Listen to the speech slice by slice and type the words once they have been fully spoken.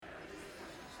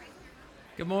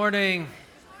Good morning.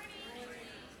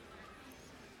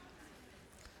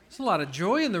 There's a lot of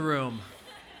joy in the room.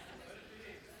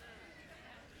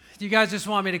 Do you guys just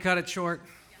want me to cut it short?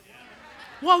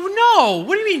 Well, no.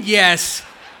 What do you mean, yes?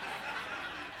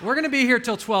 We're going to be here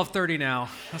till 12:30 now.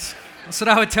 That's what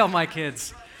I would tell my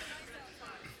kids.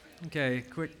 Okay,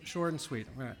 quick, short, and sweet.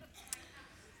 All right.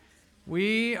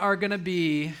 We are going to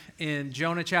be in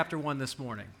Jonah chapter 1 this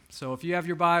morning. So if you have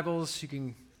your Bibles, you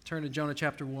can turn to Jonah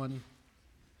chapter 1.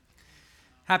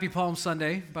 Happy Palm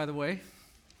Sunday, by the way.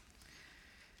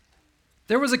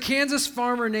 There was a Kansas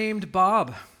farmer named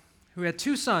Bob who had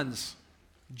two sons,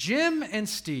 Jim and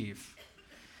Steve.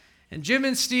 And Jim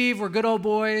and Steve were good old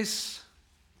boys,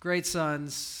 great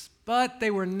sons, but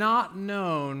they were not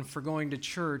known for going to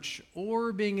church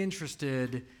or being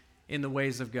interested in the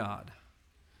ways of God.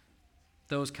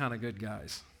 Those kind of good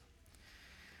guys.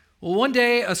 Well, one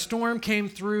day a storm came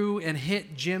through and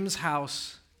hit Jim's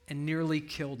house and nearly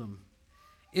killed him.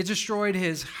 It destroyed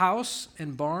his house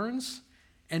and barns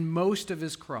and most of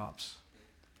his crops.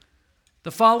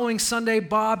 The following Sunday,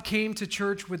 Bob came to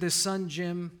church with his son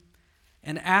Jim,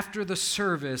 and after the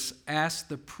service asked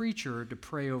the preacher to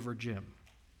pray over Jim.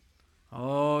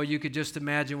 Oh, you could just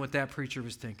imagine what that preacher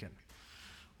was thinking.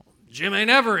 Jim ain't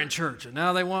ever in church, and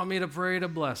now they want me to pray to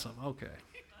bless him. Okay.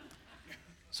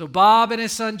 So Bob and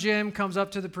his son Jim comes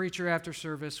up to the preacher after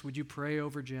service. Would you pray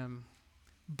over Jim?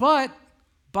 But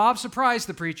Bob surprised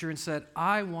the preacher and said,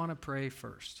 I want to pray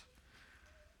first.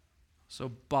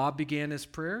 So Bob began his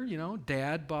prayer,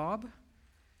 Dad Bob.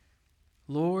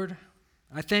 Lord,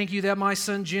 I thank you that my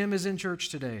son Jim is in church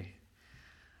today.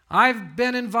 I've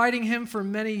been inviting him for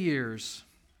many years,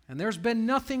 and there's been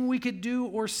nothing we could do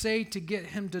or say to get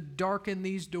him to darken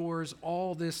these doors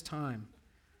all this time.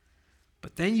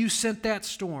 But then you sent that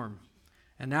storm,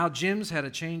 and now Jim's had a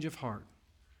change of heart.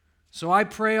 So I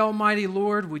pray, Almighty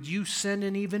Lord, would you send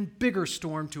an even bigger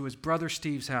storm to his brother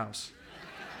Steve's house?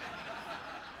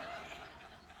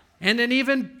 And an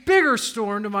even bigger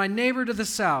storm to my neighbor to the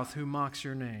south who mocks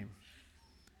your name.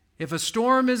 If a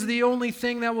storm is the only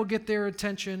thing that will get their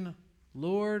attention,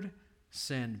 Lord,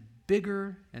 send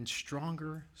bigger and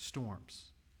stronger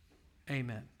storms.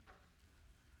 Amen.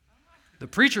 The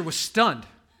preacher was stunned.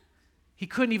 He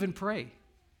couldn't even pray.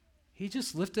 He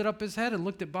just lifted up his head and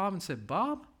looked at Bob and said,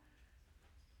 Bob,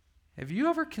 have you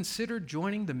ever considered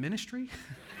joining the ministry?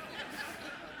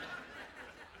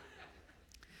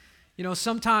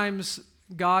 Sometimes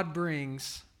God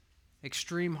brings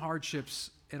extreme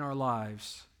hardships in our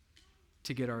lives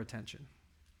to get our attention.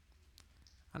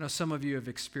 I know some of you have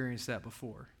experienced that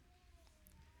before.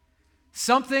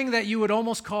 Something that you would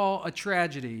almost call a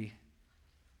tragedy,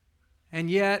 and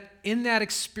yet in that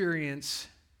experience,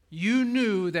 you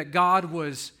knew that God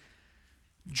was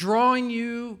drawing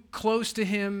you close to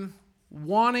Him,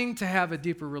 wanting to have a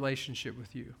deeper relationship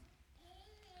with you.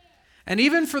 And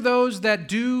even for those that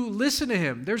do listen to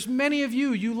Him, there's many of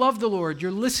you, you love the Lord, you're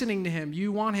listening to Him,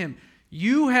 you want Him.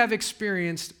 You have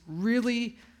experienced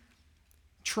really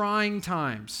trying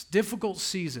times, difficult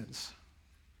seasons,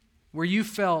 where you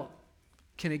felt,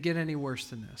 can it get any worse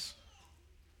than this?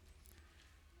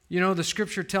 The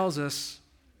Scripture tells us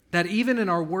that even in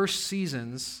our worst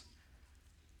seasons,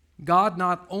 God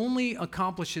not only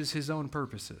accomplishes His own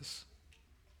purposes,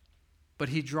 but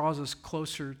He draws us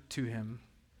closer to Him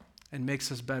and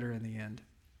makes us better in the end.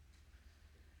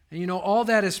 And all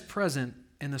that is present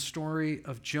in the story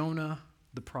of Jonah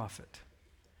the prophet.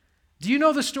 Do you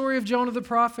know the story of Jonah the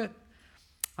prophet?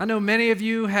 I know many of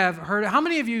you have heard it. How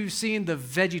many of you have seen the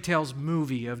VeggieTales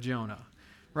movie of Jonah?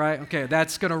 Right? Okay,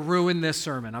 that's going to ruin this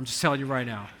sermon. I'm just telling you right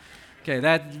now. Okay,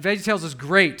 that VeggieTales is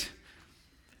great.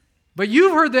 But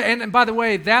you've heard and by the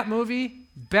way, that movie,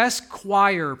 best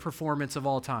choir performance of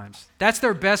all times. That's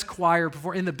their best choir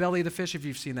performance. In the Belly of the Fish, if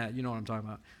you've seen that, you know what I'm talking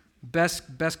about.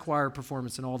 Best choir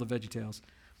performance in all the VeggieTales.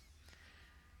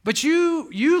 But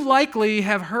you likely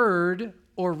have heard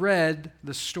or read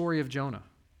the story of Jonah.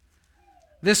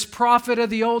 This prophet of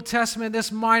the Old Testament,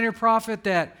 this minor prophet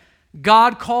that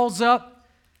God calls up.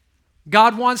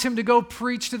 God wants him to go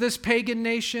preach to this pagan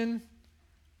nation.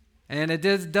 And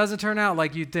it doesn't turn out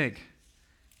like you'd think.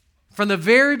 From the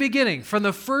very beginning, from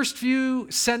the first few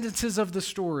sentences of the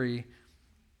story,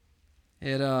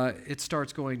 it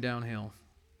starts going downhill.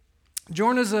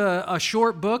 Jonah's a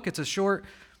short book. It's a short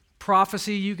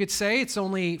prophecy, you could say. It's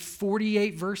only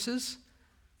 48 verses,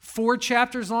 4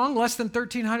 chapters long, less than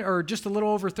 1,300, or just a little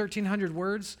over 1,300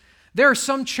 words. There are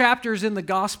some chapters in the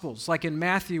Gospels, like in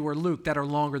Matthew or Luke, that are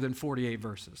longer than 48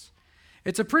 verses.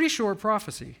 It's a pretty short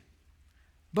prophecy.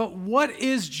 But what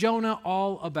is Jonah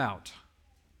all about?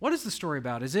 What is the story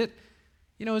about? Is it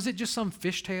just some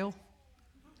fishtail?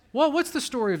 Well, what's the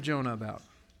story of Jonah about?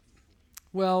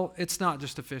 Well, it's not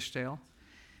just a fish tale.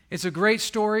 It's a great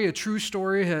story, a true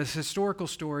story, a historical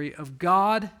story of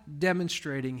God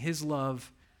demonstrating his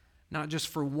love, not just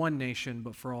for one nation,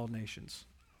 but for all nations.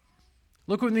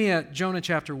 Look with me at Jonah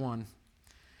chapter 1.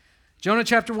 Jonah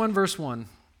chapter 1, verse 1.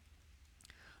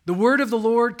 The word of the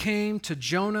Lord came to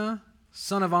Jonah,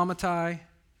 son of Amittai.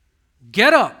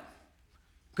 Get up,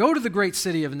 go to the great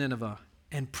city of Nineveh,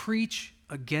 and preach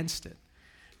against it,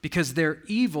 because their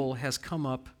evil has come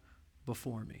up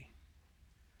before me.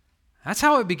 That's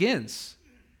how it begins.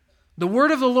 The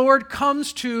word of the Lord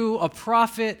comes to a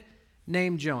prophet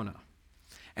named Jonah.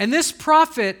 And this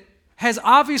prophet has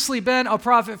obviously been a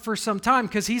prophet for some time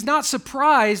because he's not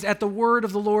surprised at the word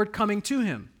of the Lord coming to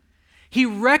him. He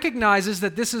recognizes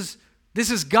that this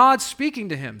is God speaking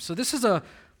to him. So this is a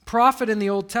prophet in the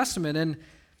Old Testament, and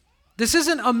this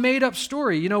isn't a made-up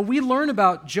story. You know, we learn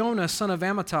about Jonah, son of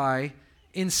Amittai,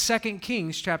 in 2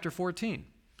 Kings chapter 14.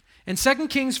 In 2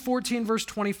 Kings 14, verse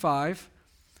 25,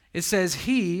 it says,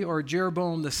 he, or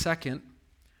Jeroboam II,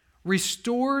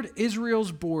 restored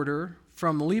Israel's border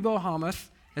from Lebo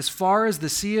Hamath as far as the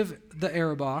Sea of the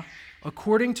Arabah,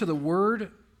 according to the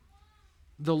word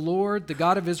the Lord, the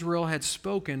God of Israel, had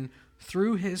spoken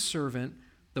through his servant,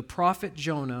 the prophet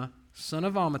Jonah, son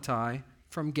of Amittai,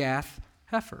 from Gath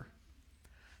Hepher.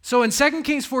 So in 2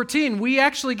 Kings 14, we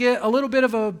actually get a little bit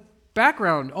of a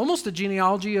background, almost a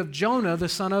genealogy of Jonah, the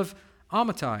son of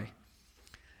Amittai.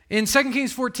 In 2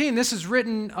 Kings 14, this is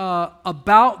written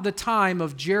about the time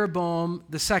of Jeroboam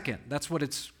II. That's what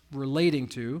it's relating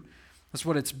to. That's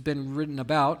what it's been written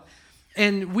about.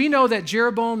 And we know that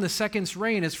Jeroboam II's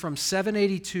reign is from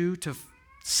 782 to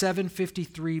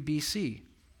 753 BC.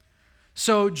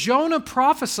 So Jonah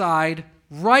prophesied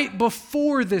right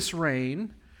before this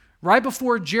reign, right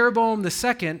before Jeroboam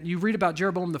II. You read about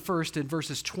Jeroboam I in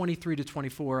verses 23 to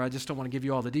 24. I just don't want to give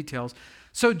you all the details.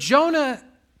 So Jonah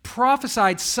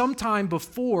prophesied sometime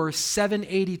before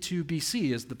 782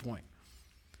 BC is the point.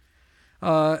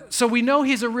 So we know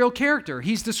he's a real character.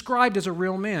 He's described as a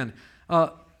real man.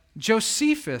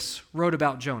 Josephus wrote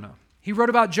about Jonah. He wrote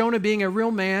about Jonah being a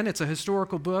real man. It's a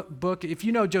historical book. If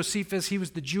you know Josephus, he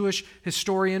was the Jewish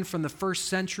historian from the first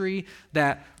century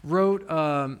that wrote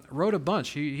a bunch.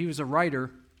 He was a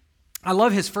writer. I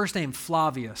love his first name,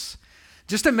 Flavius.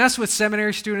 Just to mess with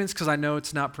seminary students, because I know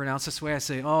it's not pronounced this way, I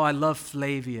say, oh, I love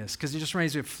Flavius, because it just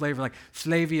reminds me of flavor, like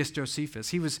Flavius Josephus.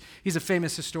 He's a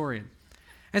famous historian.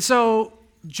 And so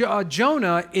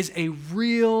Jonah is a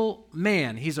real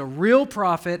man. He's a real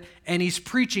prophet, and he's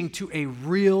preaching to a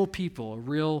real people, a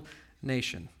real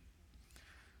nation.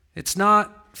 It's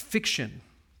not fiction.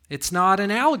 It's not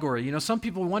an allegory. You know, some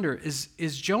people wonder, is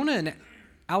Jonah an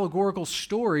allegorical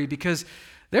story? Because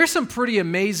there's some pretty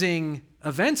amazing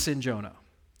events in Jonah.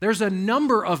 There's a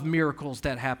number of miracles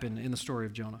that happen in the story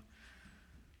of Jonah.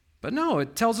 But no,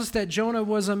 it tells us that Jonah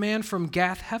was a man from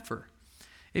Gath Hepher.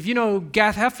 If you know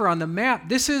Gath Hepher on the map,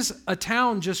 this is a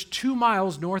town just 2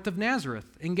 miles north of Nazareth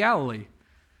in Galilee.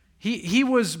 He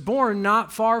was born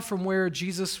not far from where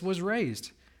Jesus was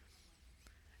raised.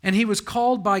 And he was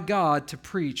called by God to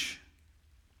preach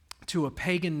to a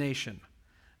pagan nation,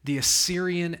 the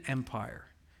Assyrian Empire.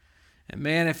 And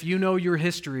man, if you know your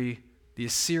history, the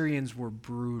Assyrians were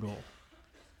brutal.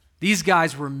 These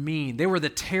guys were mean. They were the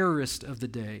terrorists of the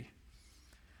day.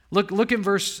 Look in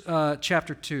verse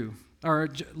chapter 2. Or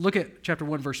look at chapter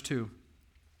 1, verse 2.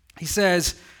 He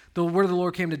says, the word of the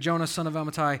Lord came to Jonah, son of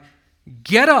Amittai,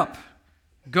 get up,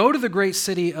 go to the great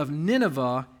city of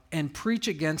Nineveh and preach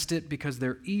against it because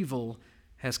their evil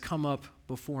has come up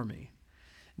before me.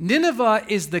 Nineveh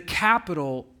is the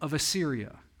capital of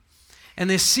Assyria. And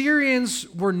the Assyrians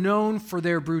were known for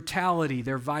their brutality,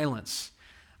 their violence.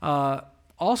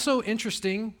 Also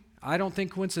interesting, I don't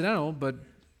think coincidental, but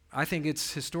I think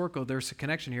it's historical. There's a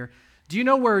connection here. Do you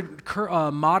know where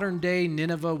modern-day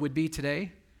Nineveh would be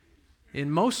today? In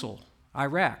Mosul,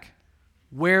 Iraq,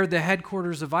 where the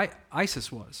headquarters of ISIS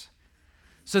was.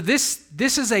 So this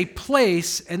is a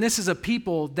place, and this is a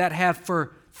people that have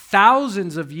for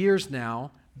thousands of years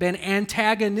now been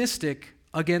antagonistic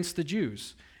against the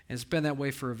Jews. And it's been that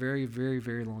way for a very, very,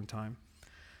 very long time.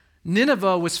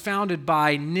 Nineveh was founded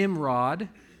by Nimrod.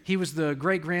 He was the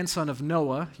great-grandson of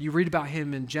Noah. You read about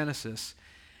him in Genesis.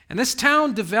 And this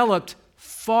town developed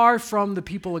far from the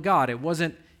people of God. It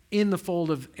wasn't in the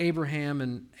fold of Abraham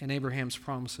and Abraham's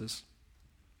promises.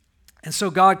 And so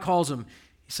God calls him.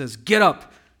 He says, get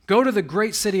up, go to the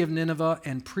great city of Nineveh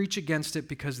and preach against it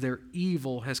because their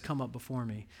evil has come up before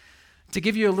me. To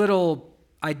give you a little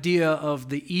idea of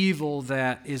the evil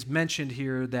that is mentioned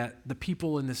here that the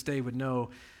people in this day would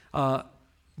know,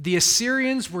 the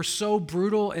Assyrians were so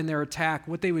brutal in their attack,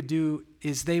 what they would do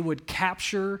is they would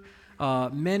capture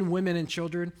men, women, and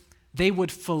children. They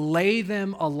would fillet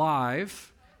them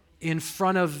alive in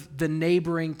front of the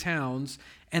neighboring towns,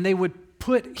 and they would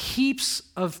put heaps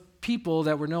of people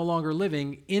that were no longer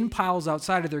living in piles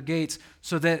outside of their gates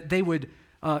so that they would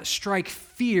strike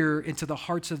fear into the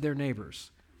hearts of their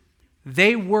neighbors.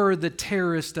 They were the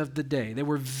terrorists of the day. They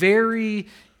were very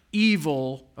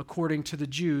evil, according to the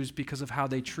Jews, because of how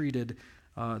they treated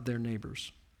their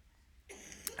neighbors.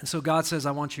 And so God says,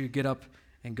 I want you to get up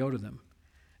and go to them.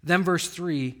 Then verse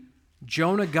 3,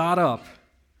 Jonah got up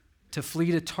to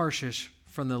flee to Tarshish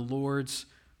from the Lord's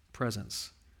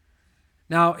presence.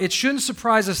 Now, it shouldn't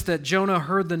surprise us that Jonah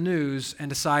heard the news and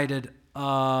decided,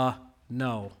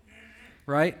 no,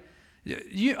 right?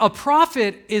 A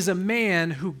prophet is a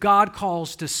man who God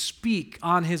calls to speak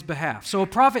on his behalf. So a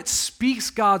prophet speaks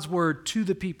God's word to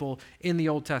the people in the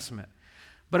Old Testament.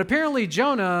 But apparently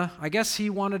Jonah, I guess he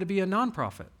wanted to be a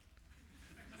non-prophet.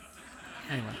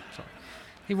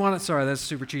 Anyway, sorry, that's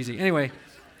super cheesy. Anyway,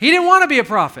 he didn't want to be a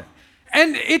prophet.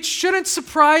 And it shouldn't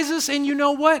surprise us, and you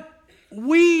know what?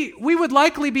 We would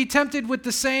likely be tempted with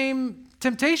the same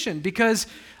temptation, because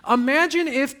imagine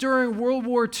if during World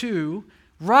War II,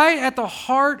 right at the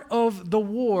heart of the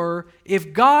war,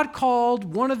 if God called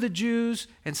one of the Jews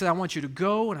and said, I want you to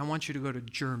go, and I want you to go to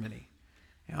Germany.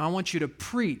 And I want you to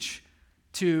preach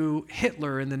to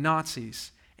Hitler and the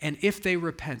Nazis, and if they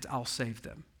repent, I'll save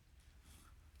them.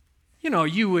 You know,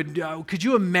 could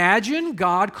you imagine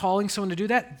God calling someone to do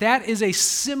that? That is a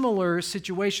similar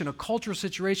situation, a cultural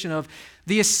situation of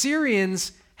the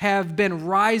Assyrians have been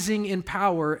rising in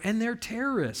power, and they're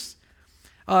terrorists.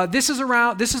 This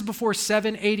is before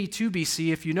 782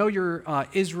 BC. If you know your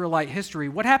Israelite history,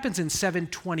 what happens in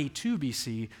 722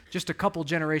 BC, just a couple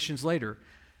generations later?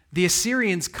 The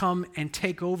Assyrians come and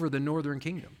take over the northern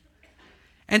kingdom.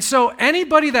 And so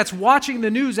anybody that's watching the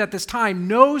news at this time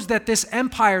knows that this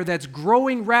empire that's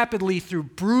growing rapidly through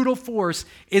brutal force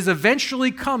is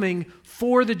eventually coming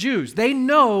for the Jews. They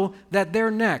know that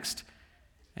they're next.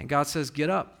 And God says, get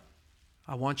up.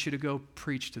 I want you to go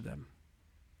preach to them.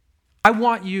 I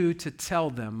want you to tell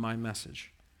them my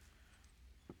message.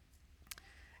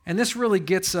 And this really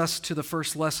gets us to the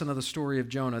first lesson of the story of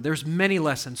Jonah. There's many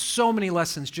lessons, so many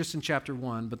lessons just in chapter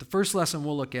 1. But the first lesson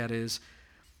we'll look at is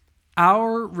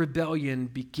our rebellion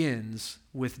begins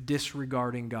with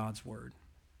disregarding God's word.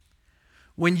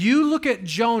 When you look at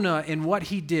Jonah and what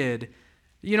he did,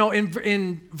 you know,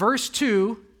 in verse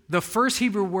 2, the first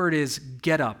Hebrew word is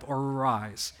get up or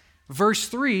arise. Verse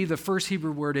 3, the first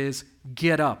Hebrew word is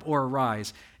get up or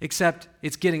arise, except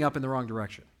it's getting up in the wrong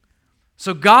direction.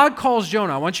 So God calls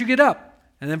Jonah, I want you to get up.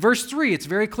 And then verse 3, it's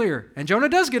very clear. And Jonah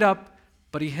does get up,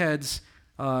 but he heads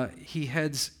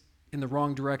in the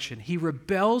wrong direction. He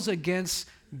rebels against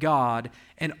God,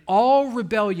 and all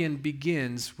rebellion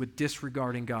begins with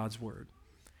disregarding God's word.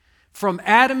 From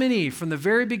Adam and Eve, from the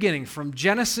very beginning, from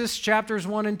Genesis chapters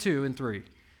 1 and 2 and 3,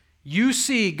 you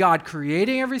see God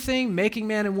creating everything, making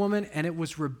man and woman, and it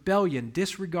was rebellion,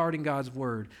 disregarding God's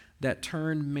word, that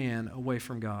turned man away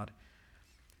from God.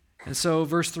 And so,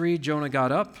 verse 3, Jonah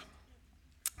got up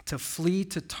to flee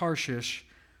to Tarshish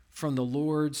from the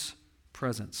Lord's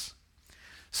presence.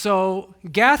 So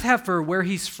Gath-Hepher, where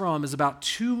he's from, is about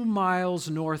 2 miles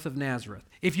north of Nazareth.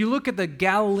 If you look at the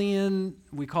Galilean,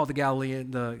 we call the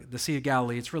Galilean, the Sea of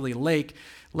Galilee, it's really Lake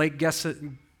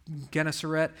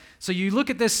Gennesaret. So you look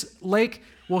at this lake,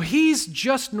 well, he's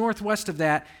just northwest of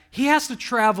that. He has to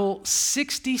travel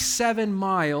 67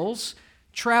 miles,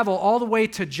 travel all the way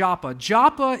to Joppa.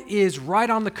 Joppa is right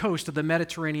on the coast of the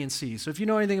Mediterranean Sea. So if you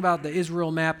know anything about the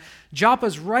Israel map,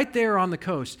 Joppa's right there on the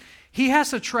coast. He has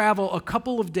to travel a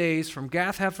couple of days from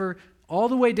Gath-Hepher all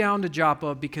the way down to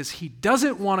Joppa because he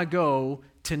doesn't want to go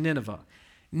to Nineveh.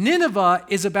 Nineveh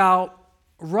is about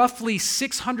roughly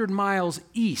 600 miles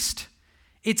east.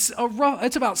 It's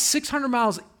about 600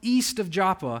 miles east of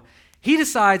Joppa. He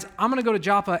decides, I'm going to go to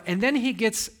Joppa, and then he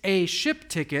gets a ship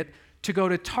ticket to go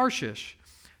to Tarshish.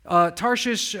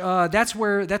 Tarshish,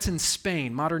 that's in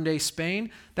Spain, modern-day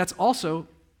Spain. That's also,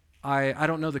 I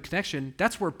don't know the connection,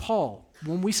 that's where Paul,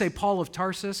 when we say Paul of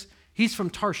Tarsus, he's from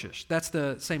Tarshish. That's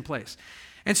the same place.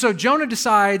 And so Jonah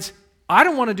decides, I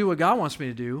don't want to do what God wants me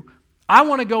to do. I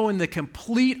want to go in the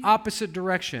complete opposite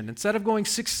direction. Instead of going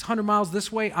 600 miles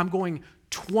this way, I'm going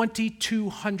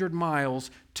 2,200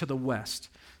 miles to the west.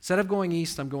 Instead of going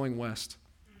east, I'm going west.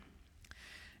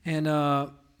 And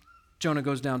Jonah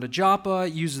goes down to Joppa,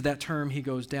 uses that term, he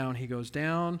goes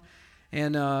down.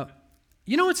 And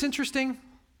you know what's interesting?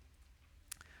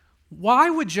 Why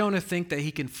would Jonah think that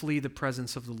he can flee the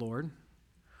presence of the Lord?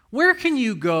 Where can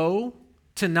you go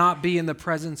to not be in the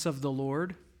presence of the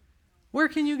Lord, where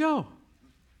can you go?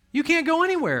 You can't go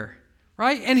anywhere,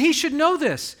 right? And he should know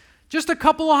this. Just a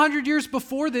couple of hundred years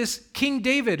before this, King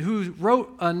David, who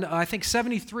wrote, I think,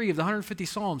 73 of the 150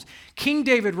 Psalms, King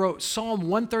David wrote Psalm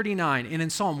 139. And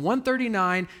in Psalm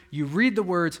 139, you read the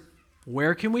words,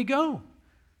 where can we go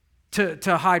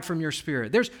to hide from your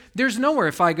spirit? There's nowhere.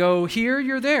 If I go here,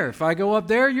 you're there. If I go up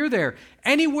there, you're there.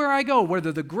 Anywhere I go,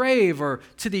 whether the grave or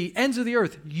to the ends of the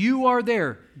earth, you are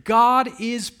there. God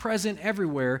is present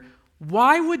everywhere.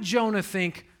 Why would Jonah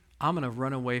think, I'm going to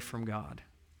run away from God?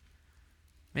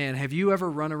 Man, have you ever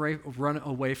run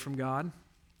away from God?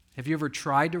 Have you ever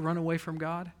tried to run away from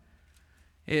God?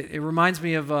 It reminds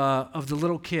me of the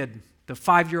little kid, the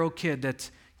 5-year-old kid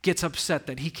that gets upset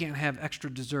that he can't have extra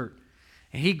dessert.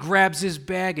 And he grabs his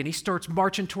bag and he starts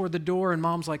marching toward the door, and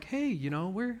mom's like, hey,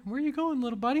 where are you going,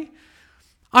 little buddy?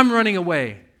 I'm running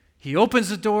away. He opens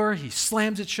the door, he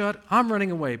slams it shut, I'm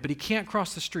running away, but he can't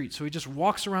cross the street, so he just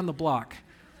walks around the block,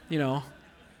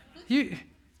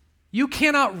 You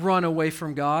cannot run away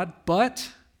from God,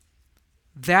 but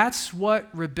that's what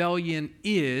rebellion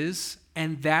is,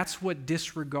 and that's what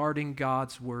disregarding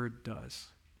God's word does.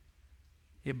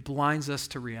 It blinds us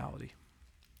to reality,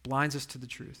 blinds us to the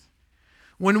truth.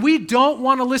 When we don't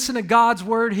want to listen to God's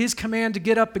word, his command to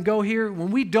get up and go here,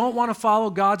 when we don't want to follow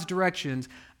God's directions,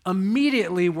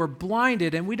 immediately we're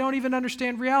blinded and we don't even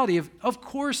understand reality. Of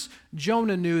course,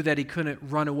 Jonah knew that he couldn't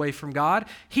run away from God.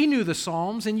 He knew the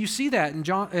Psalms, and you see that in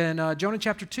Jonah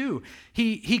chapter 2.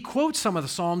 He quotes some of the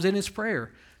Psalms in his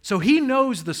prayer. So he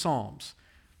knows the Psalms,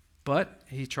 but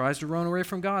he tries to run away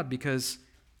from God because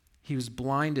he was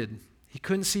blinded. He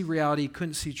couldn't see reality, he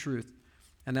couldn't see truth,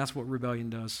 and that's what rebellion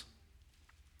does.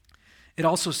 It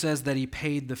also says that he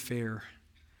paid the fare.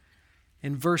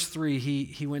 In verse 3,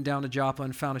 he went down to Joppa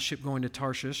and found a ship going to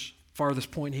Tarshish,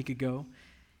 farthest point he could go.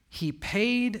 He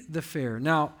paid the fare.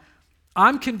 Now,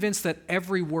 I'm convinced that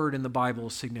every word in the Bible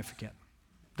is significant.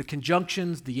 The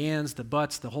conjunctions, the ands, the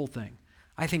buts, the whole thing.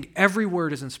 I think every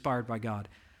word is inspired by God.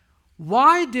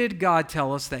 Why did God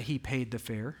tell us that he paid the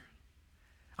fare?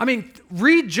 I mean,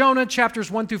 read Jonah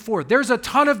chapters 1 through 4. There's a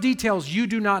ton of details you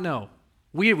do not know.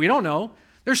 We don't know.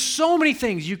 There's so many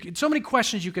things, so many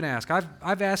questions you can ask.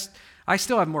 I've asked, I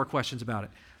still have more questions about it.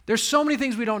 There's so many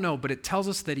things we don't know, but it tells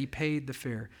us that he paid the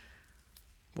fare.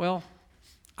 Well,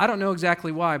 I don't know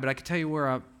exactly why, but I can tell you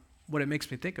what it makes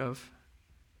me think of.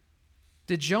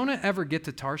 Did Jonah ever get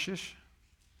to Tarshish?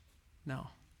 No.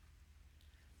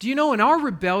 Do you know in our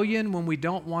rebellion, when we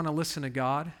don't want to listen to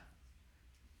God,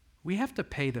 we have to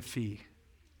pay the fee.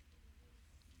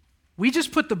 We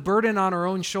just put the burden on our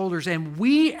own shoulders and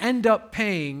we end up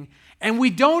paying, and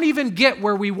we don't even get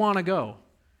where we want to go.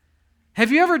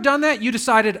 Have you ever done that? You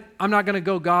decided, I'm not going to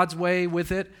go God's way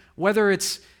with it, whether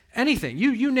it's anything,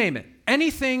 you name it,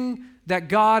 anything that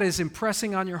God is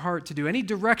impressing on your heart to do, any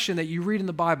direction that you read in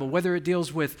the Bible, whether it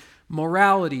deals with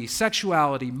morality,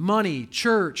 sexuality, money,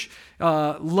 church,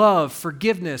 love,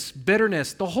 forgiveness,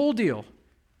 bitterness, the whole deal.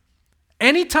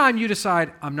 Anytime you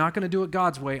decide, I'm not going to do it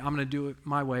God's way, I'm going to do it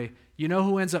my way, you know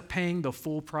who ends up paying the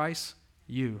full price?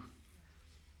 You.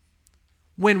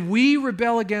 When we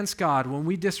rebel against God, when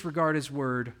we disregard his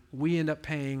word, we end up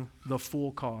paying the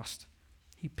full cost.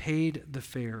 He paid the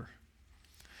fare.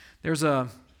 There's a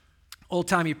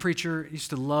old-timey preacher, used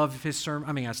to love his sermon.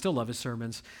 I mean, I still love his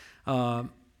sermons.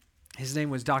 His name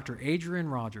was Dr. Adrian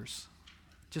Rogers.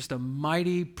 Just a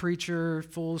mighty preacher,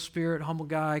 full of spirit, humble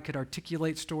guy, could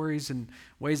articulate stories in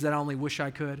ways that I only wish I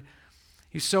could.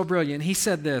 He's so brilliant. He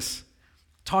said this,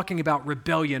 talking about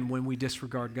rebellion when we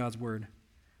disregard God's word.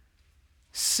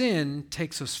 Sin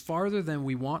takes us farther than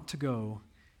we want to go,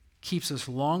 keeps us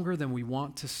longer than we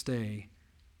want to stay,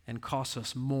 and costs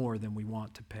us more than we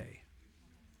want to pay.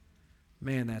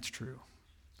 Man, that's true.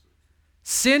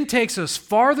 Sin takes us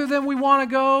farther than we want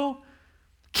to go,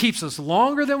 keeps us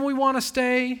longer than we want to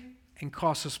stay, and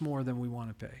costs us more than we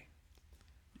want to pay.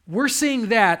 We're seeing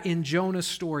that in Jonah's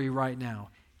story right now.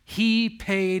 He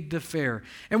paid the fare.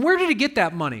 And where did he get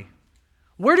that money?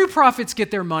 Where do prophets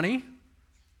get their money?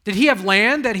 Did he have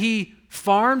land that he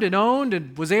farmed and owned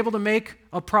and was able to make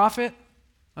a profit,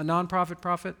 a non-profit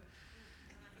profit?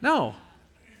 No.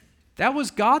 That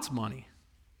was God's money.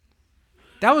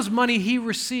 That was money he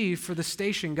received for the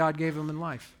station God gave him in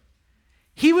life.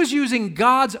 He was using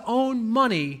God's own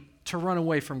money to run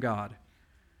away from God,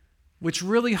 which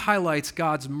really highlights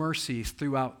God's mercy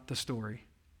throughout the story.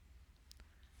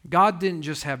 God didn't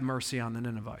just have mercy on the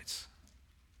Ninevites.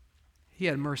 He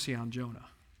had mercy on Jonah.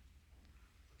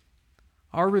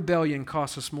 Our rebellion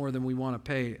costs us more than we want to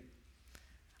pay.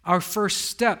 Our first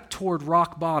step toward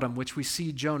rock bottom, which we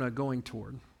see Jonah going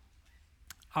toward.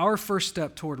 Our first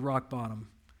step toward rock bottom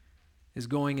is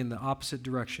going in the opposite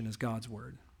direction as God's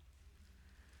word.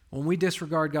 When we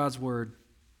disregard God's word,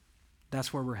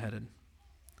 that's where we're headed.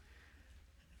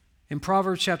 In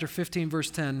Proverbs chapter 15, verse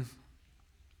 10,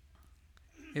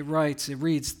 it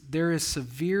reads, there is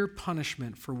severe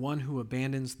punishment for one who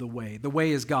abandons the way. The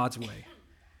way is God's way.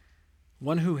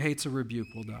 One who hates a rebuke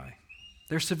will die.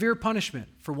 There's severe punishment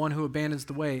for one who abandons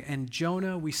the way. And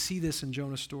Jonah, we see this in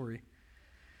Jonah's story.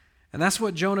 And that's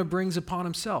what Jonah brings upon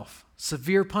himself,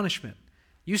 severe punishment.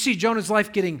 You see Jonah's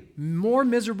life getting more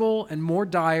miserable and more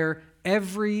dire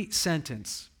every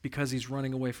sentence because he's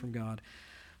running away from God.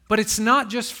 But it's not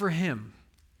just for him.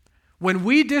 When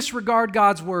we disregard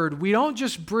God's word, we don't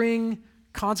just bring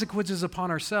consequences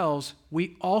upon ourselves,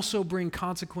 we also bring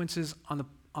consequences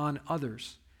on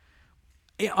others.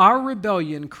 Our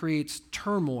rebellion creates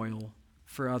turmoil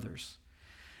for others.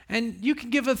 And you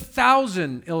can give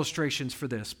 1,000 illustrations for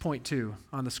this, point 2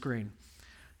 on the screen.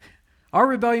 Our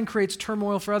rebellion creates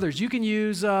turmoil for others. You can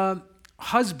use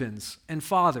husbands and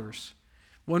fathers.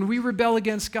 When we rebel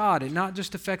against God, it not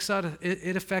just affects us,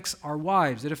 it affects our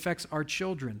wives, it affects our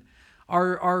children,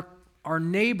 our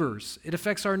neighbors, it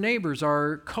affects our neighbors,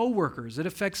 our co-workers, it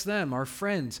affects them, our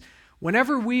friends.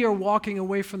 Whenever we are walking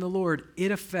away from the Lord,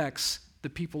 it affects the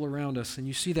people around us, and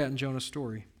you see that in Jonah's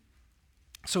story.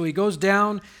 So he goes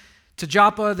down to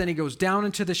Joppa, then he goes down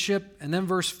into the ship, and then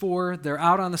verse 4, they're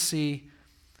out on the sea.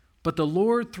 But the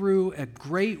Lord threw a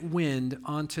great wind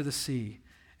onto the sea,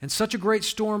 and such a great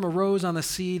storm arose on the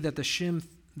sea that the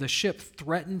ship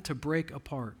threatened to break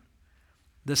apart.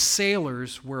 The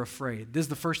sailors were afraid. This is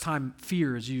the first time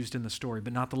fear is used in the story,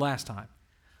 but not the last time.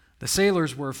 The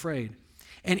sailors were afraid,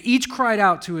 and each cried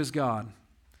out to his God.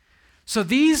 So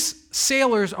these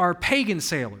sailors are pagan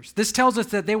sailors. This tells us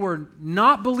that they were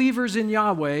not believers in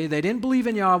Yahweh. They didn't believe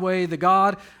in Yahweh, the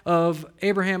God of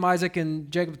Abraham, Isaac,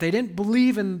 and Jacob. They didn't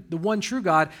believe in the one true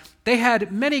God. They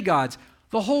had many gods.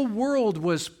 The whole world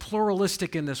was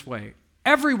pluralistic in this way.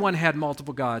 Everyone had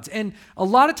multiple gods. And a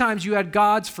lot of times you had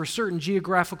gods for certain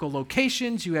geographical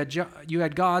locations. You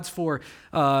had gods for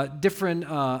different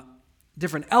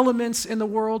elements in the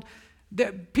world.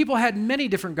 People had many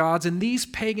different gods, and these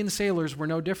pagan sailors were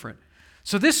no different.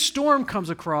 So this storm comes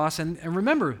across, and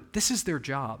remember, this is their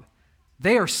job.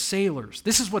 They are sailors.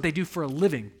 This is what they do for a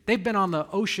living. They've been on the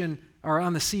ocean or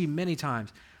on the sea many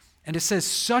times. And it says,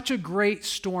 such a great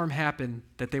storm happened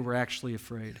that they were actually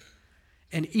afraid.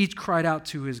 And each cried out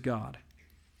to his God.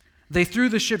 They threw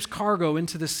the ship's cargo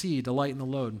into the sea to lighten the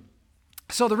load.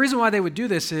 So the reason why they would do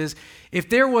this is, if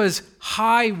there was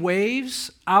high waves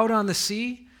out on the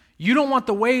sea, you don't want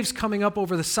the waves coming up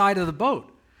over the side of the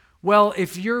boat. Well,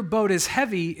 if your boat is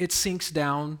heavy, it sinks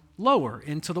down lower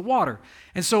into the water.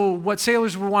 And so what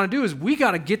sailors would want to do is, we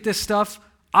got to get this stuff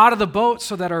out of the boat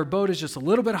so that our boat is just a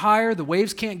little bit higher. The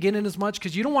waves can't get in as much,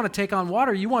 because you don't want to take on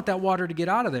water. You want that water to get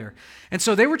out of there. And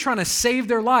so they were trying to save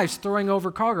their lives throwing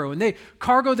over cargo. And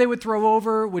cargo they would throw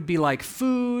over would be like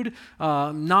food,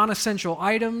 non-essential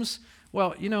items.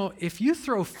 Well, if you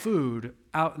throw food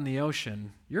out in the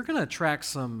ocean, you're going to attract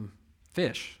some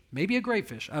fish, maybe a great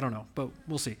fish. I don't know, but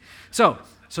we'll see. So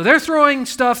they're throwing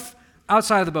stuff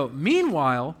outside of the boat.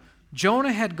 Meanwhile,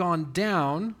 Jonah had gone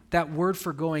down, that word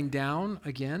for going down,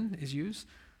 again, is used,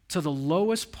 to the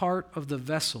lowest part of the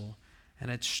vessel, and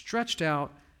had stretched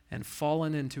out and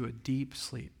fallen into a deep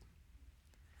sleep.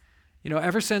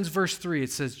 Ever since verse 3,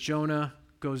 it says Jonah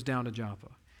goes down to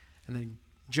Joppa. And then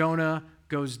Jonah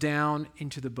goes down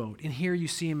into the boat. And here you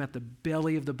see him at the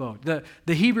belly of the boat.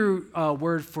 The Hebrew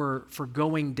word for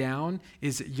going down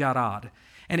is yarad.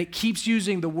 And it keeps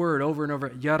using the word over and over,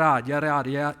 yarad,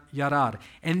 yarad, yarad.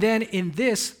 And then in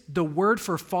this, the word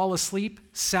for fall asleep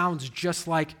sounds just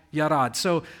like yarad.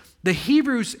 So the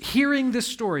Hebrews hearing this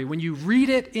story, when you read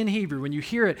it in Hebrew, when you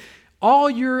hear it,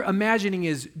 all you're imagining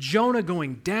is Jonah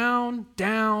going down,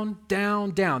 down,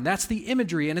 down, down. That's the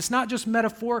imagery, and it's not just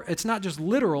it's not just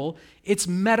literal, it's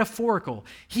metaphorical.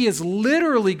 He is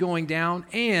literally going down,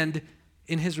 and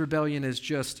in his rebellion is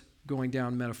just going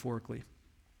down metaphorically.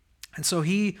 And so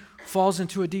he falls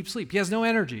into a deep sleep. He has no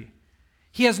energy.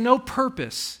 He has no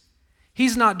purpose.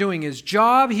 He's not doing his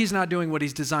job. He's not doing what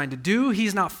he's designed to do.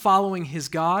 He's not following his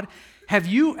God. Have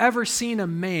you ever seen a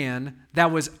man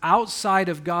that was outside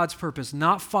of God's purpose,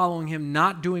 not following him,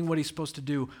 not doing what he's supposed to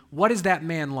do? What is that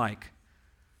man like?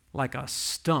 Like a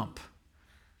stump.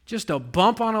 Just a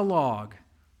bump on a log.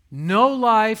 No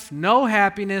life, no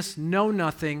happiness, no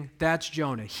nothing. That's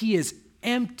Jonah. He is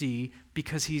empty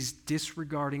because he's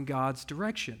disregarding God's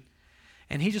direction.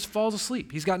 And he just falls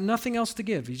asleep. He's got nothing else to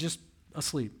give. He's just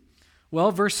asleep.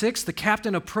 Well, verse 6, the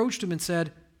captain approached him and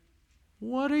said,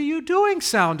 "What are you doing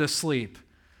sound asleep?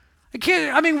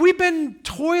 We've been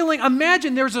toiling.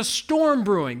 Imagine there's a storm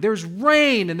brewing. There's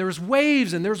rain and there's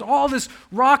waves and there's all this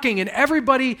rocking and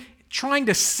everybody trying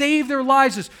to save their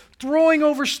lives is throwing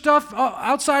over stuff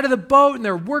outside of the boat and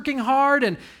they're working hard.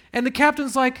 And the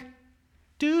captain's like,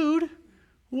 dude,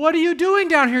 what are you doing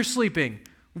down here sleeping?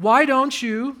 Why don't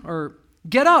you,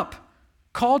 get up,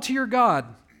 call to your God.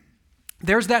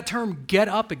 There's that term, get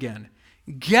up again.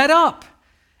 Get up.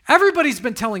 Everybody's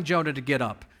been telling Jonah to get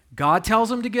up. God tells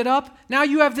him to get up. Now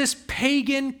you have this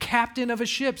pagan captain of a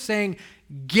ship saying,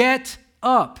 get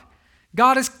up.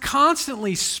 God is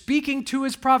constantly speaking to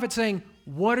his prophet saying,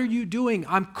 what are you doing?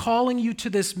 I'm calling you to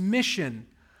this mission.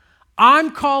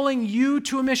 I'm calling you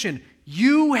to a mission.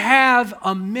 You have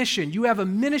a mission. You have a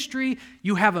ministry.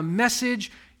 You have a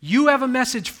message. You have a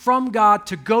message from God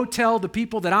to go tell the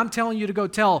people that I'm telling you to go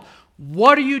tell.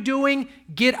 What are you doing?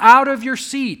 Get out of your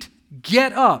seat.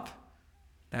 Get up.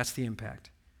 That's the impact.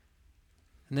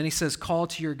 And then he says, call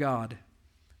to your God.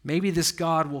 Maybe this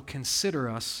God will consider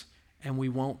us and we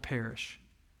won't perish.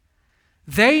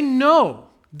 They know,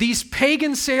 these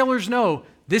pagan sailors know,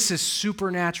 this is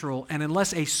supernatural, and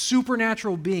unless a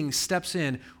supernatural being steps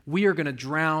in, we are going to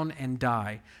drown and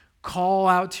die. Call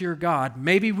out to your God.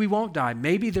 Maybe we won't die.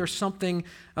 Maybe there's something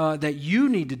that you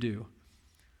need to do.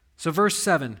 So verse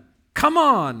 7, come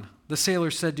on, the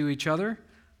sailors said to each other.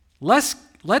 Let's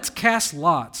cast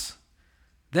lots.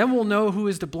 Then we'll know who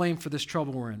is to blame for this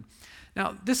trouble we're in.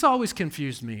 Now, this always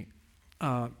confused me.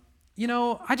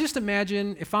 I just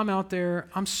imagine if I'm out there,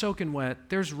 I'm soaking wet,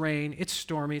 there's rain, it's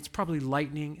stormy, it's probably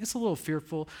lightning, it's a little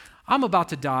fearful. I'm about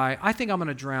to die. I think I'm going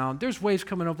to drown. There's waves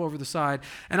coming up over the side.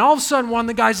 And all of a sudden, one of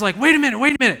the guys like, wait a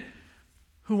minute.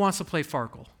 Who wants to play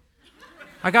Farkle?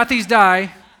 I got these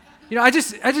die. I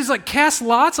just like cast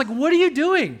lots. Like, what are you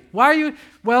doing? Why are you?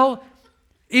 Well,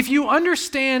 if you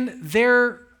understand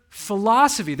their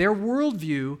philosophy, their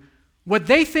worldview, what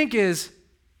they think is,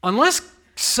 unless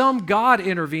some God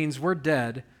intervenes, we're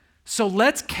dead. So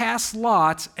let's cast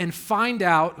lots and find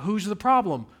out who's the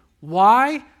problem.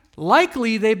 Why?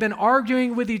 Likely they've been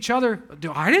arguing with each other.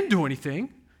 I didn't do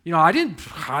anything. I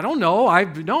don't know.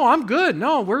 I'm good.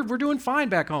 No, we're doing fine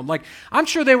back home. Like, I'm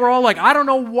sure they were all like, I don't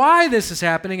know why this is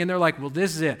happening. And they're like, well,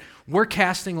 this is it. We're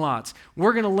casting lots.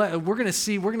 We're going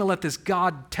to let this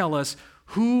God tell us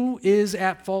who is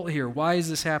at fault here. Why is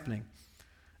this happening?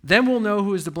 Then we'll know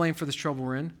who is to blame for this trouble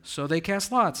we're in. So they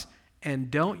cast lots. And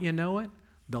don't you know it?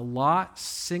 The lot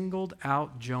singled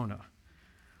out Jonah.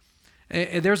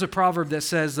 And there's a proverb that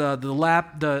says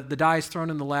the die is thrown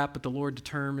in the lap, but the Lord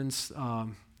determines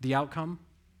the outcome.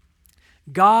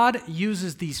 God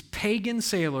uses these pagan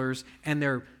sailors and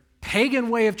their pagan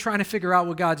way of trying to figure out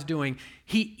what God's doing.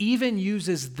 He even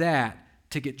uses that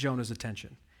to get Jonah's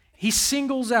attention. He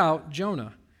singles out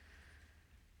Jonah.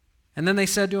 And then they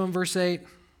said to him, verse 8,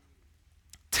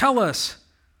 tell us,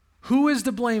 who is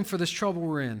to blame for this trouble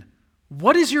we're in?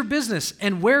 What is your business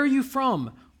and where are you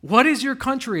from? What is your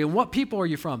country and what people are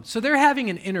you from? So they're having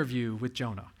an interview with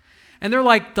Jonah. And they're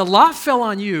like, the lot fell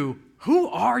on you. Who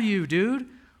are you, dude?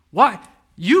 What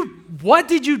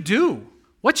did you do?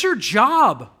 What's your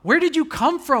job? Where did you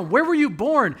come from? Where were you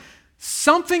born?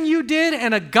 Something you did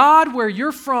and a God where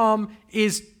you're from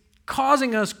is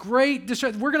causing us great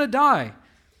distress. We're going to die.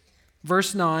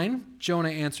 Verse 9, Jonah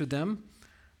answered them,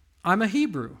 I'm a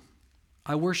Hebrew.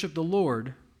 I worship the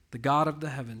Lord, the God of the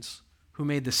heavens, who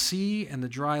made the sea and the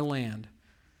dry land.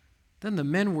 Then the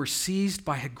men were seized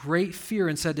by a great fear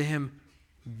and said to him,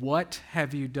 what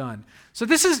have you done? So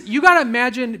you got to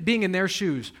imagine being in their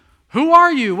shoes. Who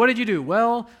are you? What did you do?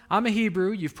 Well, I'm a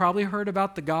Hebrew. You've probably heard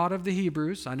about the God of the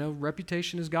Hebrews. I know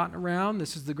reputation has gotten around.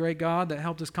 This is the great God that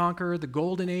helped us conquer the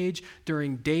golden age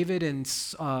during David and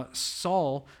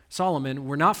Solomon.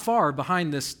 We're not far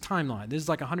behind this timeline. This is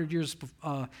like 100 years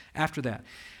after that.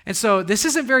 And so this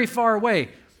isn't very far away.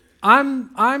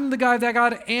 I'm the guy of that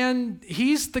God, and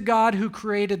he's the God who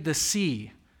created the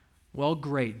sea. Well,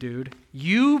 great, dude.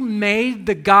 You made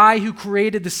the guy who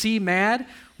created the sea mad?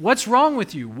 What's wrong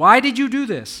with you? Why did you do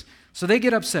this? So they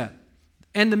get upset.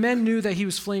 And the men knew that he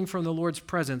was fleeing from the Lord's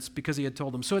presence because he had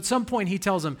told them. So at some point he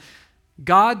tells them,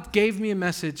 God gave me a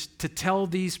message to tell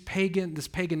this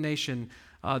pagan nation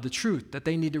the truth, that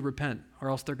they need to repent or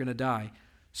else they're going to die.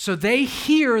 So they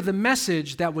hear the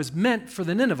message that was meant for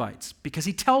the Ninevites because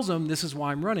he tells them, this is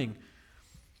why I'm running.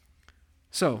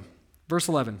 So, verse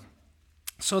 11.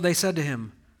 So they said to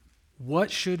him,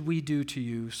 what should we do to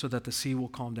you so that the sea will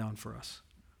calm down for us?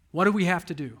 What do we have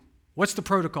to do? What's the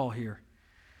protocol here?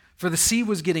 For the sea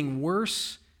was getting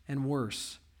worse and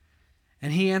worse.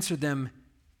 And he answered them,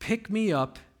 pick me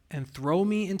up and throw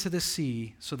me into the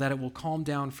sea so that it will calm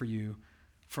down for you.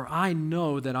 for I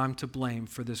know that I'm to blame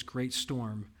for this great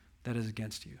storm that is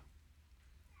against you.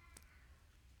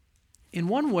 In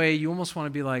one way, you almost want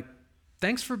to be like,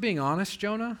 thanks for being honest,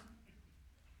 Jonah.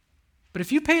 But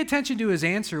if you pay attention to his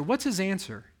answer, what's his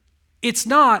answer? It's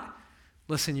not,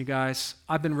 listen, you guys,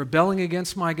 I've been rebelling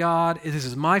against my God. This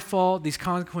is my fault. These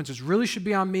consequences really should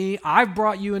be on me. I've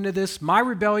brought you into this. My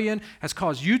rebellion has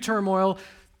caused you turmoil.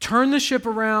 Turn the ship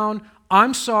around.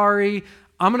 I'm sorry.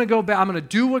 I'm going to go back. I'm going to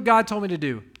do what God told me to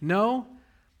do. No,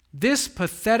 this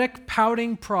pathetic,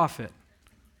 pouting prophet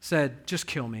said, just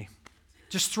kill me.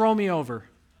 Just throw me over.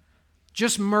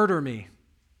 Just murder me.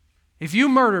 If you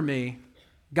murder me,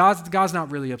 God's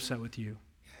not really upset with you.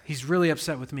 He's really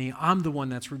upset with me. I'm the one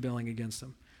that's rebelling against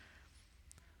him.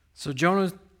 So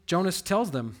Jonah tells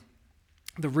them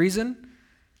the reason.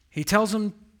 He tells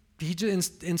them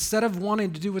instead of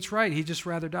wanting to do what's right, he'd just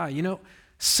rather die. You know,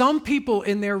 some people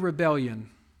in their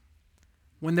rebellion,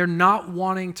 when they're not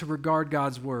wanting to regard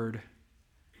God's word,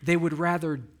 they would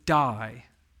rather die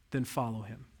than follow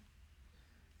him.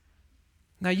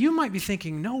 Now you might be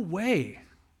thinking, no way.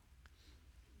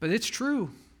 But it's true.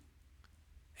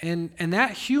 And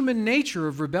that human nature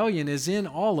of rebellion is in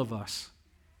all of us.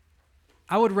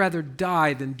 I would rather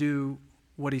die than do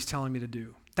what he's telling me to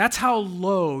do. That's how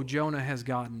low Jonah has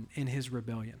gotten in his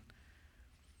rebellion.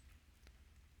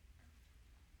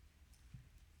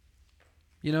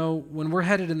 You know, when we're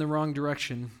headed in the wrong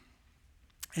direction,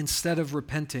 instead of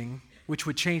repenting, which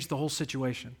would change the whole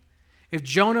situation. If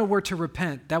Jonah were to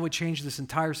repent, that would change this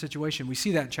entire situation. We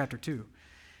see that in chapter 2.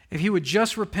 If he would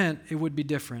just repent, it would be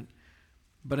different.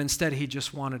 But instead, he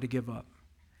just wanted to give up.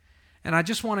 And I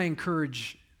just want to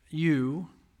encourage you,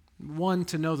 one,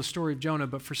 to know the story of Jonah,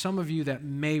 but for some of you that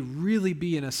may really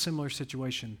be in a similar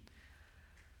situation,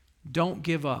 don't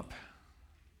give up.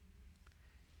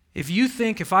 If you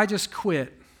think, if I just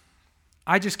quit,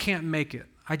 I just can't make it.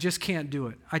 I just can't do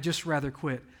it. I just rather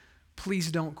quit. Please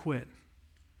don't quit.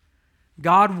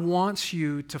 God wants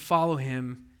you to follow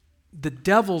him. The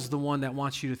devil's the one that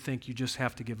wants you to think you just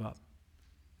have to give up.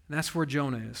 And that's where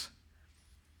Jonah is.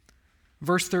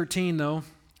 Verse 13, though,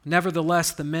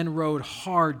 nevertheless, the men rowed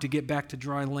hard to get back to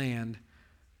dry land,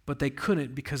 but they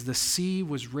couldn't because the sea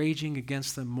was raging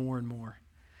against them more and more.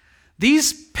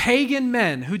 These pagan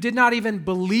men who did not even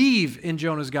believe in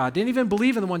Jonah's God, didn't even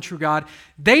believe in the one true God,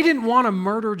 they didn't want to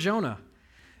murder Jonah.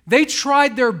 They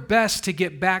tried their best to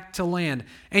get back to land.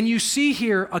 And you see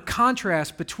here a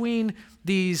contrast between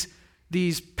these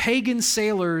pagan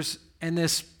sailors and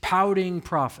this pouting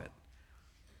prophet.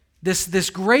 This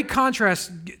great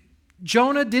contrast.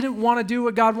 Jonah didn't want to do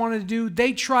what God wanted to do.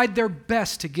 They tried their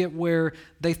best to get where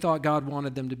they thought God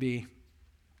wanted them to be.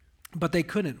 But they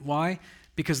couldn't. Why?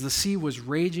 Because the sea was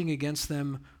raging against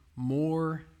them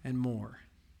more and more.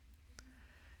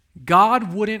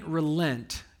 God wouldn't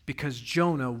relent because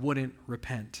Jonah wouldn't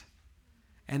repent.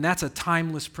 And that's a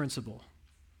timeless principle.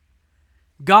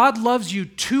 God loves you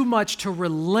too much to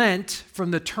relent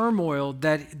from the turmoil,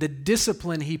 that the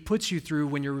discipline he puts you through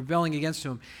when you're rebelling against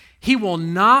him. He will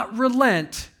not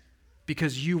relent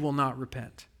because you will not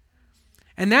repent.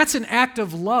 And that's an act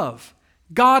of love.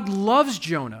 God loves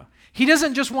Jonah. He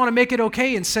doesn't just want to make it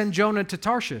okay and send Jonah to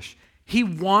Tarshish. He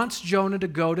wants Jonah to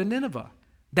go to Nineveh.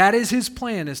 That is his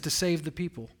plan, is to save the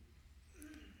people.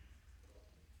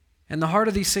 And the heart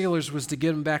of these sailors was to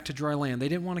get him back to dry land. They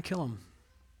didn't want to kill him.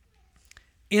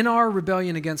 In our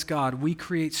rebellion against God, we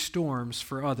create storms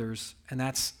for others, and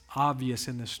that's obvious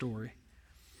in this story.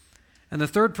 And the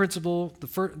third principle, the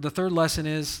third lesson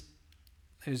is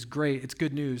great. It's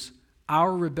good news.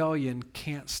 Our rebellion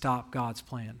can't stop God's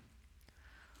plan.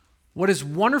 What is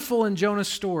wonderful in Jonah's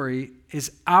story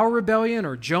is our rebellion,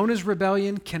 or Jonah's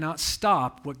rebellion, cannot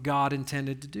stop what God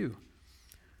intended to do.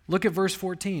 Look at verse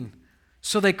 14.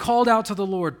 So they called out to the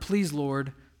Lord, "Please,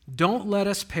 Lord, don't let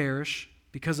us perish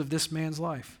because of this man's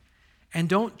life, and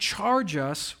don't charge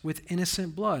us with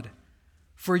innocent blood.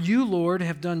 For you, Lord,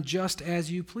 have done just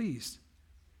as you pleased."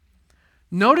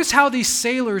 Notice how these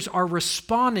sailors are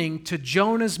responding to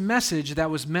Jonah's message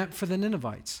that was meant for the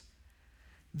Ninevites.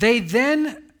 They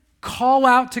then call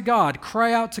out to God,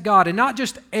 cry out to God, and not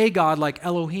just a God like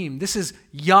Elohim. This is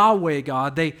Yahweh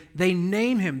God. They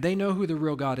name him. They know who the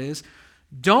real God is.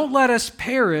 Don't let us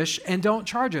perish and don't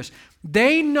charge us.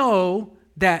 They know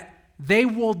that they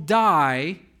will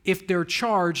die if they're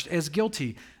charged as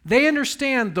guilty. They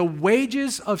understand the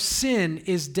wages of sin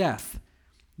is death.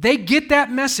 They get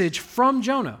that message from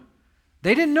Jonah.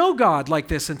 They didn't know God like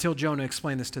this until Jonah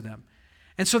explained this to them.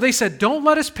 And so they said, don't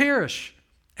let us perish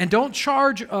and don't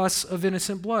charge us of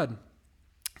innocent blood.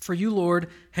 For you, Lord,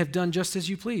 have done just as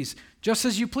you please. Just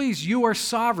as you please. You are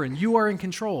sovereign. You are in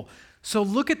control. So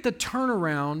look at the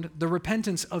turnaround, the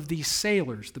repentance of these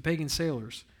sailors, the pagan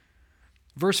sailors.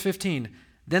 Verse 15,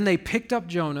 then they picked up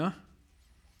Jonah.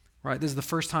 Right, this is the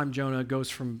first time Jonah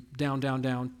goes from down, down,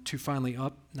 down to finally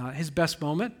up. Not his best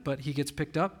moment, but he gets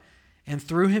picked up, and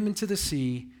threw him into the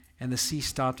sea, and the sea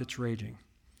stopped its raging.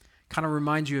 Kind of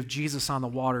reminds you of Jesus on the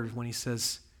waters when he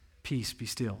says, peace, be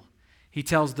still. He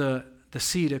tells the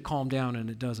sea to calm down, and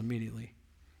it does immediately.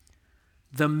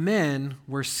 The men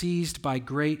were seized by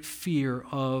great fear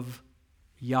of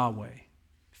Yahweh,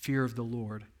 fear of the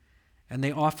Lord, and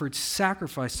they offered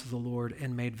sacrifice to the Lord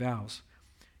and made vows.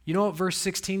 You know what verse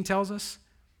 16 tells us?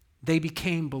 They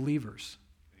became believers.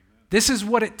 Amen. This is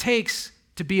what it takes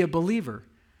to be a believer.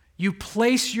 You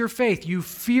place your faith. You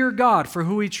fear God for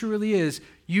who he truly is.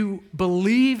 You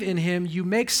believe in him. You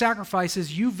make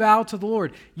sacrifices. You vow to the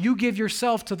Lord. You give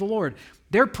yourself to the Lord.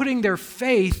 They're putting their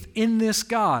faith in this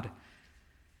God.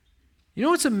 You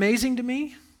know what's amazing to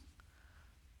me?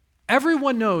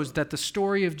 Everyone knows that the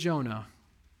story of Jonah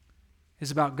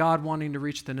is about God wanting to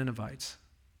reach the Ninevites.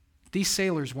 These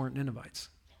sailors weren't Ninevites.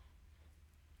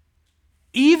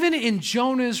 Even in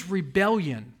Jonah's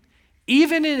rebellion,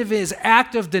 even in his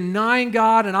act of denying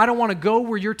God, and I don't want to go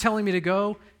where you're telling me to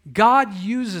go, God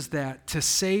uses that to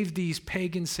save these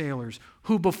pagan sailors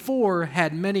who before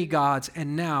had many gods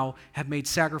and now have made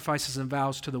sacrifices and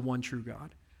vows to the one true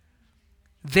God.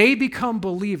 They become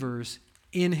believers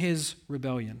in his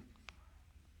rebellion.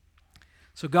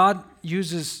 So God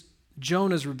uses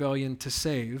Jonah's rebellion to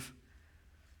save.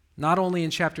 Not only in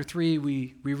chapter 3,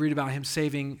 we read about him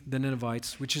saving the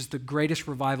Ninevites, which is the greatest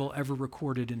revival ever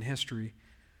recorded in history,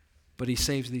 but he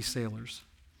saves these sailors.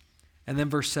 And then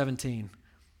verse 17,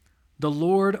 the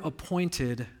Lord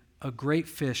appointed a great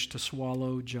fish to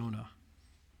swallow Jonah.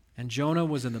 And Jonah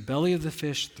was in the belly of the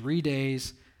fish 3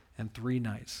 days and 3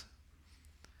 nights.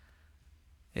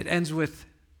 It ends with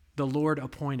the Lord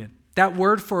appointed. That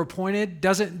word for appointed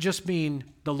doesn't just mean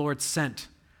the Lord sent.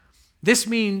 This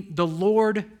means the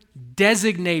Lord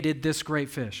designated this great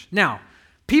fish. Now,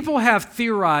 people have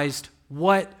theorized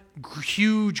what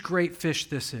huge great fish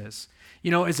this is.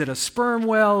 You know, is it a sperm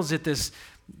whale? Is it this,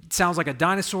 sounds like a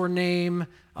dinosaur name,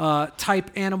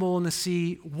 type animal in the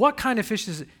sea? What kind of fish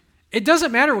is it? It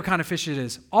doesn't matter what kind of fish it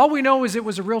is. All we know is it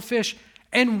was a real fish.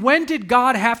 And when did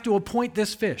God have to appoint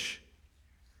this fish?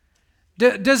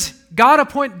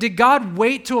 Did God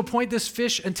wait to appoint this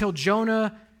fish until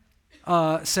Jonah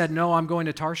said, no, I'm going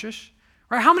to Tarshish?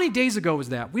 Right? How many days ago was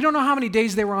that? We don't know how many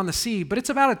days they were on the sea, but it's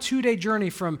about a 2-day journey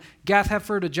from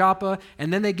Gath-Hepher to Joppa,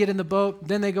 and then they get in the boat,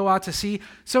 then they go out to sea.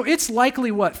 So it's likely,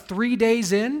 3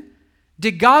 days in?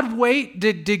 Did God wait?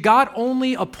 Did God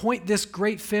only appoint this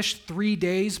great fish 3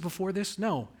 days before this?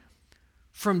 No.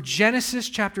 From Genesis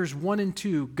chapters 1 and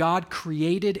 2, God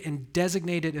created and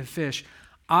designated a fish.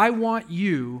 I want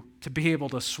you to be able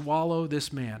to swallow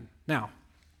this man. Now,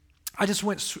 I just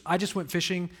went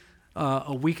fishing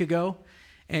a week ago,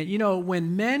 and you know,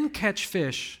 when men catch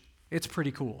fish, it's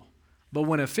pretty cool. But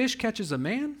when a fish catches a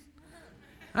man,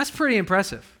 that's pretty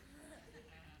impressive.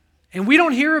 And we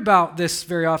don't hear about this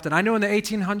very often. I know in the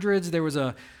 1800s there was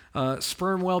a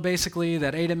sperm whale basically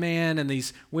that ate a man, and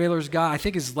these whalers got, I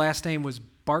think his last name was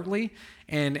Bartley,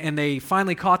 and they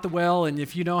finally caught the whale. And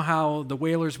if you know how the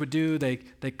whalers would do, they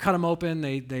cut him open,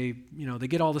 they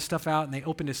get all the stuff out, and they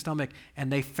opened his stomach, and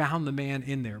they found the man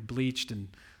in there, bleached and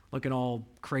looking all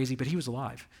crazy, but he was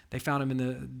alive. They found him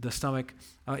in the stomach.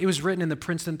 It was written in the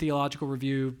Princeton Theological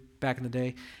Review back in the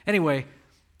day. Anyway,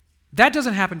 that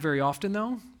doesn't happen very often,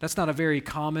 though. That's not a very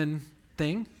common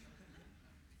thing.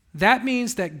 That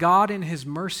means that God in his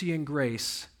mercy and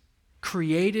grace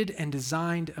created and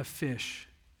designed a fish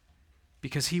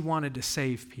because he wanted to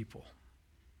save people.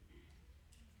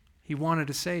 He wanted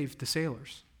to save the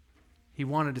sailors. He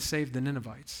wanted to save the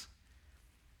Ninevites.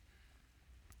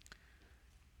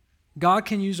 God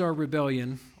can use our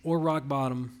rebellion or rock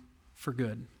bottom for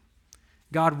good.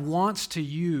 God wants to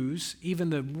use even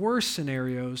the worst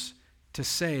scenarios to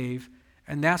save,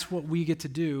 and that's what we get to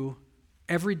do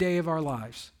every day of our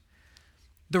lives.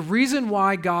 The reason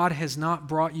why God has not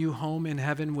brought you home in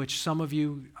heaven, which some of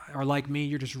you are like me,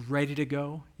 you're just ready to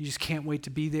go. You just can't wait to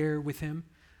be there with him.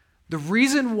 The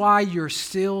reason why you're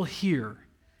still here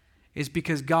is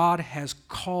because God has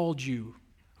called you.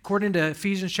 According to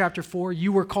Ephesians chapter 4,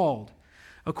 you were called.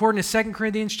 According to 2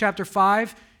 Corinthians chapter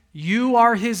 5, you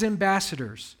are his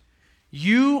ambassadors.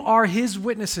 You are his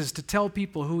witnesses to tell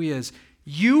people who he is.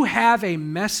 You have a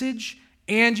message,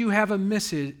 and you have a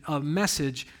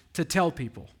message to tell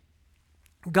people.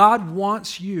 God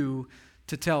wants you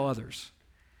to tell others.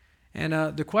 And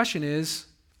the question is,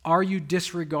 are you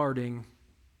disregarding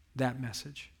that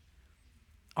message?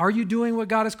 Are you doing what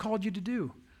God has called you to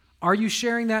do? Are you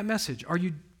sharing that message? Are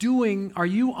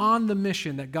you on the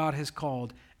mission that God has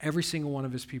called every single one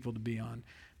of his people to be on?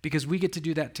 Because we get to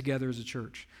do that together as a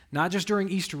church. Not just during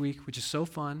Easter week, which is so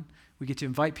fun. We get to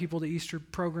invite people to Easter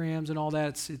programs and all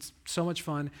that. It's so much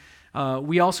fun.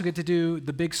 We also get to do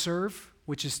the Big Serve,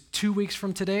 which is 2 weeks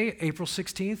from today, April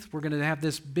 16th. We're going to have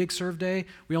this Big Serve Day.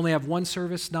 We only have one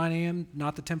service, 9 a.m.,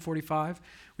 not the 10:45.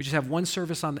 We just have one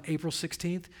service on April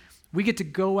 16th. We get to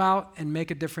go out and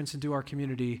make a difference into our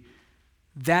community.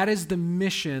 That is the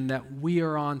mission that we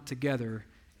are on together,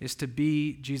 is to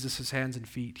be Jesus' hands and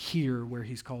feet here where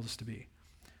he's called us to be.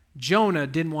 Jonah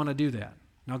didn't want to do that.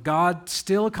 Now, God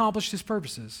still accomplished his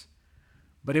purposes,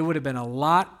 but it would have been a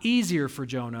lot easier for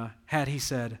Jonah had he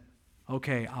said,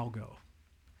 okay, I'll go.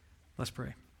 Let's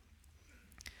pray.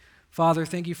 Father,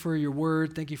 thank you for your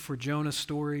word. Thank you for Jonah's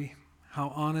story,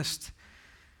 how honest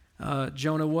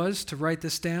Jonah was to write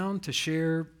this down, to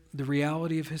share the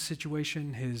reality of his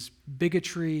situation, his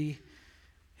bigotry,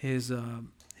 his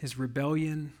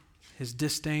rebellion, his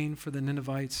disdain for the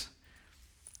Ninevites.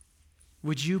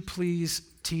 Would you please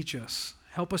teach us,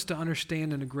 help us to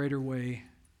understand in a greater way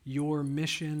your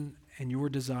mission and your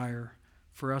desire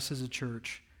for us as a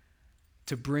church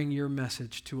to bring your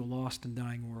message to a lost and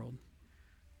dying world.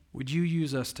 Would you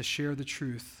use us to share the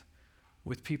truth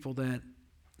with people that,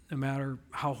 no matter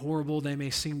how horrible they may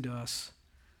seem to us,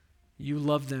 you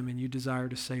love them and you desire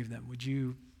to save them. Would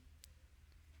you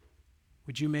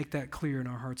make that clear in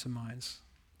our hearts and minds?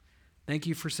 Thank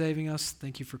you for saving us.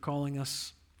 Thank you for calling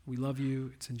us. We love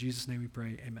you. It's in Jesus' name we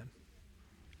pray. Amen.